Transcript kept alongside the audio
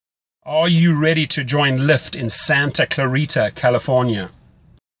Are you ready to join Lyft in Santa Clarita, California?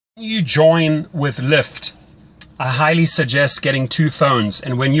 When you join with Lyft, I highly suggest getting 2 phones.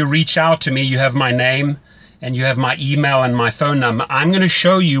 And when you reach out to me, you have my name and you have my email and my phone number. I'm going to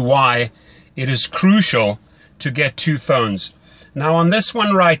show you why it is crucial to get 2 phones. Now on this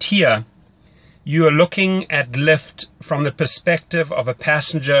one right here, you are looking at Lyft from the perspective of a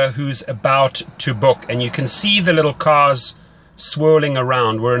passenger who's about to book. And you can see the little cars swirling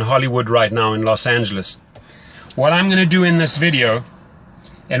around. We're in Hollywood right now in Los Angeles. What I'm going to do in this video,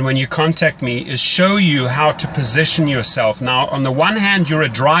 and when you contact me, is show you how to position yourself. Now, on the one hand, you're a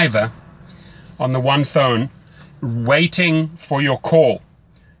driver on the one phone waiting for your call.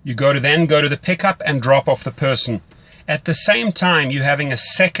 You then go to the pickup and drop off the person. At the same time, you're having a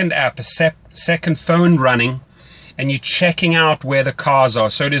second app, a second phone running, and you're checking out where the cars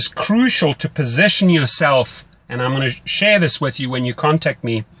are. So it is crucial to position yourself, and I'm going to share this with you when you contact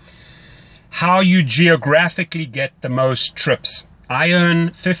me, how you geographically get the most trips. I earn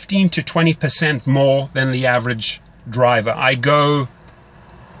 15 to 20% more than the average driver. I go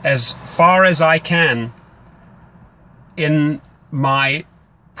as far as I can in my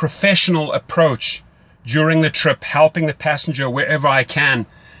professional approach during the trip, helping the passenger wherever I can,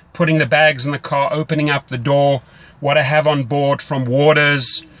 putting the bags in the car, opening up the door, what I have on board, from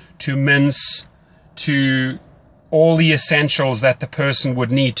waters to mints to all the essentials that the person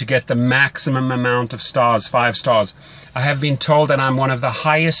would need to get the maximum amount of stars, 5 stars. I have been told that I'm one of the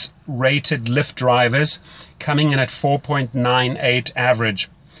highest rated Lyft drivers, coming in at 4.98 average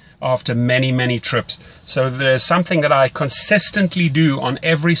after many, many trips. So there's something that I consistently do on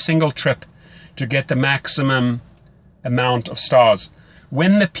every single trip to get the maximum amount of stars.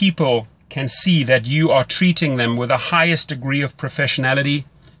 When the people can see that you are treating them with the highest degree of professionality,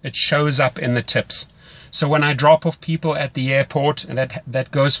 it shows up in the tips. So when I drop off people at the airport, and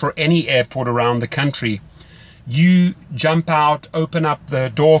that goes for any airport around the country, you jump out, open up the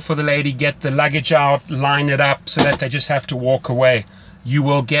door for the lady, get the luggage out, line it up so that they just have to walk away. You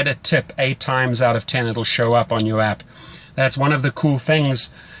will get a tip 8 times out of 10. It'll show up on your app. That's one of the cool things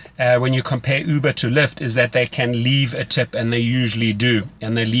when you compare Uber to Lyft, is that they can leave a tip, and they usually do.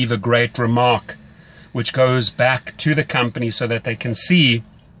 And they leave a great remark, which goes back to the company so that they can see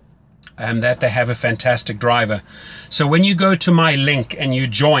that they have a fantastic driver. So when you go to my link and you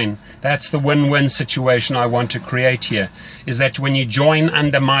join, that's the win-win situation I want to create here, is that when you join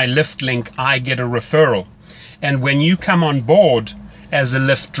under my Lyft link, I get a referral. And when you come on board as a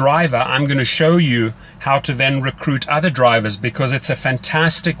Lyft driver, I'm going to show you how to then recruit other drivers, because it's a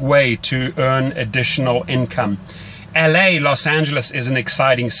fantastic way to earn additional income. LA, Los Angeles, is an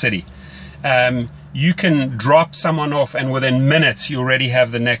exciting city. You can drop someone off and within minutes you already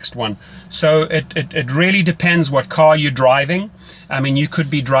have the next one. So it really depends what car you're driving. I mean, you could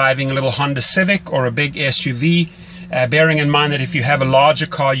be driving a little Honda Civic or a big SUV, bearing in mind that if you have a larger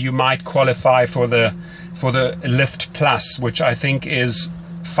car, you might qualify for the Lyft Plus, which I think is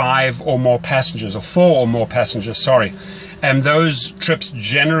 5 or more passengers, or 4 or more passengers, sorry. And those trips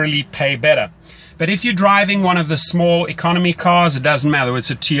generally pay better. But if you're driving one of the small economy cars, it doesn't matter. It's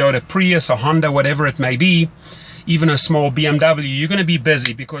a Toyota Prius, a Honda, whatever it may be, even a small BMW, you're going to be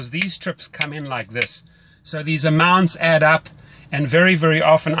busy, because these trips come in like this. So these amounts add up, and very, very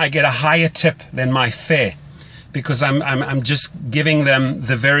often I get a higher tip than my fare, because I'm just giving them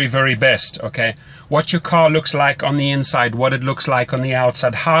the very, very best, okay? What your car looks like on the inside, what it looks like on the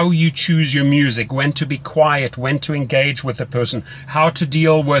outside, how you choose your music, when to be quiet, when to engage with the person, how to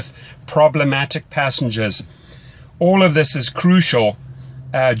deal with problematic passengers. All of this is crucial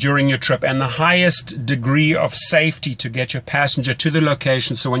during your trip, and the highest degree of safety to get your passenger to the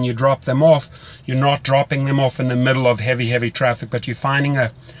location, so when you drop them off, you're not dropping them off in the middle of heavy traffic, but you're finding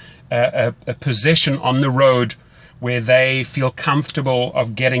a position on the road where they feel comfortable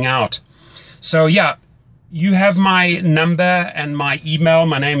of getting out. So yeah, you have my number and my email.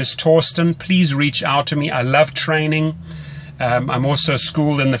 My name is Torsten. Please reach out to me. I love training. I'm also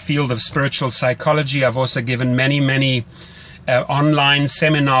schooled in the field of spiritual psychology. I've also given many online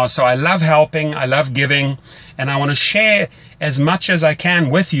seminars. So I love helping, I love giving, and I want to share as much as I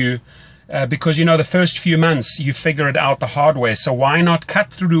can with you, because you know, the first few months you figure it out the hard way. So why not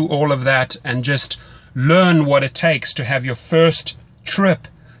cut through all of that and just learn what it takes to have your first trip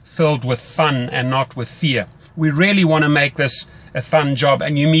filled with fun and not with fear. We really want to make this a fun job,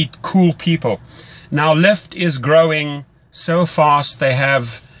 and you meet cool people. Now Lyft is growing so fast. They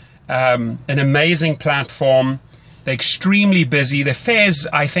have an amazing platform. They're extremely busy. The fares,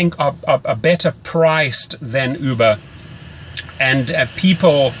 I think, are better priced than Uber. And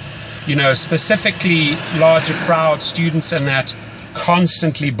people, you know, specifically larger crowd, students and that,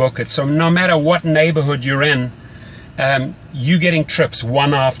 constantly book it. So no matter what neighborhood you're in, you getting trips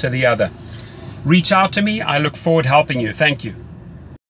one after the other. Reach out to me. I look forward to helping you. Thank you.